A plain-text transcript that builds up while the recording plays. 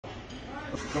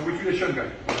Congratulations, guys.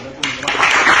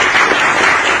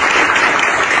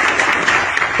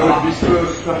 This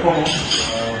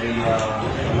performance,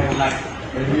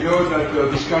 and we know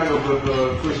that this kind of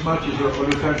first match is all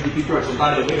the time difficult. Chúng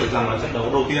ta đều biết được rằng là trận đấu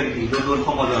đầu tiên thì luôn luôn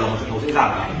không bao giờ là một trận đấu dễ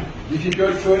dàng cả.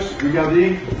 Difficult first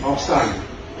regarding our side.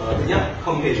 Thứ nhất,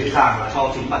 không hề dễ dàng là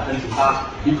cho chính bản thân chúng ta.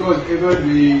 Because even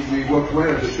we work well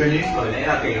at the training. Bởi lẽ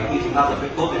là kể cả khi chúng ta tập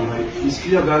luyện tốt đến mấy. It's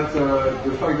clear that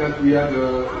the fact that we had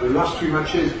the last three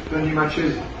matches, 20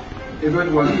 matches,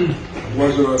 even was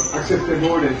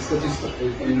acceptable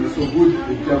and also good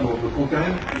in terms of the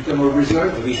content, in terms of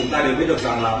result. Bởi vì chúng ta đều biết được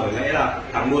rằng là bởi lẽ là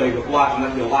tháng 10 vừa qua chúng ta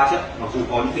thiếu 3 trận, mặc dù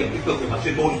có những điểm tích cực về mặt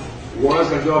chuyên môn. Was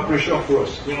under pressure for us.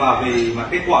 Nhưng mà về mặt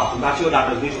kết quả chúng ta chưa đạt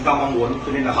được như chúng ta mong muốn,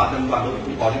 cho nên là bản thân toàn đội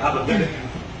cũng có những áp lực nhất định.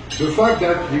 The fact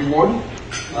that we won.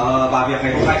 Và việc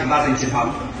ngày hôm nay chúng ta giành chiến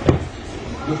thắng.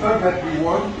 The fact that we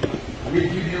won will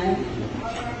give you,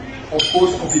 of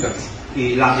course, confidence.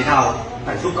 Thì làm thế nào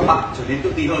phải giúp các bạn trở nên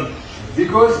tự tin hơn?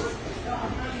 Because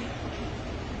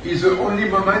it's the only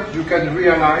moment you can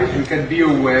realize, you can be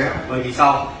aware. Bởi vì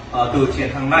sao? Từ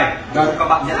chiến thắng này, các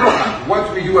bạn nhận ra what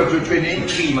we do at the training, những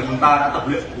gì mà chúng ta đã tập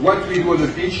luyện, what we do on the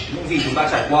pitch, những gì chúng ta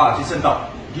trải qua ở trên sân tập,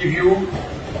 give you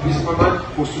this moment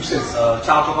for success.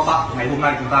 Trao cho các bạn ngày hôm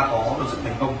nay chúng ta có được sự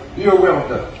thành công. Be aware of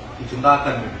that. Thì chúng ta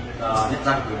cần nhận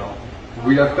ra được điều đó.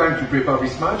 We have time to prepare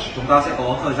this match. Chúng ta sẽ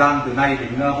có thời gian từ nay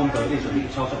đến hôm tới để chuẩn bị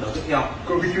cho trận đấu tiếp theo.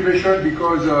 Congratulations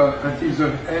because until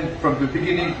the end, from the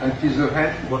beginning until the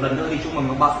end. Một lần nữa thì chúc mừng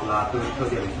các bạn là từ thời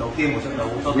điểm đầu tiên của trận đấu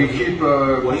cho we keep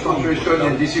concentration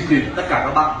and discipline. Tất cả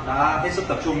các bạn đã hết sức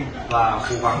tập trung và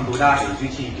cố gắng tối đa để duy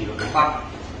trì kỷ luật đấu pháp.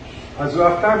 At the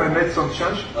half time, I made some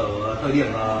change. Ở thời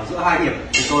điểm giữa hai điểm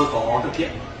thì tôi có thực hiện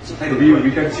sự thay đổi.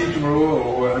 We can see tomorrow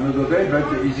or another day,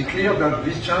 but is it clear that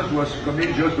this change was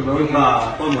coming just about? Nhưng mà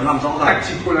tôi muốn làm rõ ràng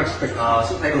tactical aspect.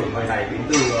 Sự thay đổi người này đến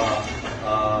từ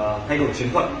thay đổi chiến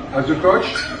thuật. As a coach,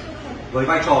 với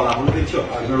vai trò là huấn luyện viên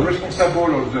trưởng, as a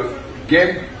responsible of the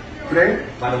game play,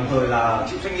 và đồng thời là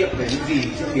chịu trách nhiệm về những gì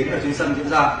diễn biến ở trên sân diễn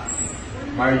ra.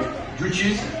 My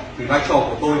duties, thì vai trò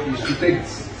của tôi is to take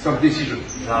some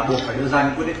decisions. Là buộc phải đưa ra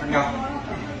những quyết định khác nhau.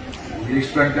 We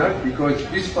explain that because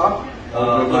this part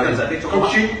tôi cần giải thích cho các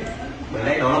coaching, bạn. Bởi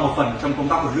lẽ đó là một phần trong công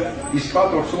tác huấn luyện. Is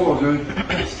part also of the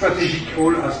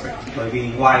strategical aspect. Bởi vì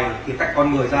ngoài khía cạnh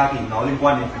con người ra thì nó liên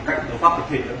quan đến khía cạnh đấu pháp tập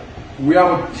thể nữa. We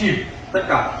are a team. Tất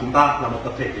cả chúng ta là một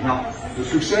tập thể với nhau. The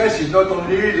success is not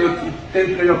only the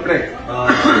 10 player play.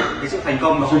 Cái sự thành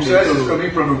công nó không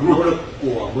đến từ nỗ lực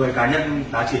của 10 cá nhân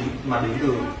đá chính mà đến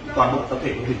từ toàn bộ tập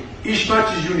thể của mình. Each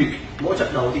match is unique. Mỗi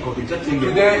trận đấu thì có tính chất riêng biệt.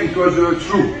 Today it was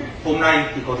true. Hôm nay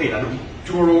thì có thể là đúng.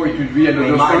 Tomorrow it will be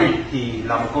another story. Thì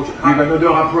là một câu chuyện khác. With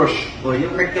another approach. Với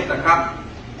những cách tiếp cận khác.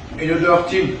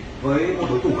 Another team. Với một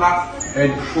đối thủ khác.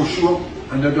 And for sure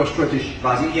another strategy.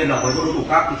 Và dĩ nhiên là với một đối thủ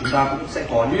khác thì chúng ta cũng sẽ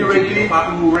có những chiến thuật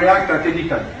khác. To react at any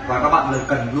time. Và các bạn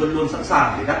cần luôn luôn sẵn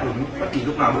sàng để đáp ứng bất kỳ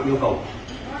lúc nào được yêu cầu.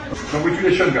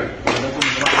 Congratulations, guys.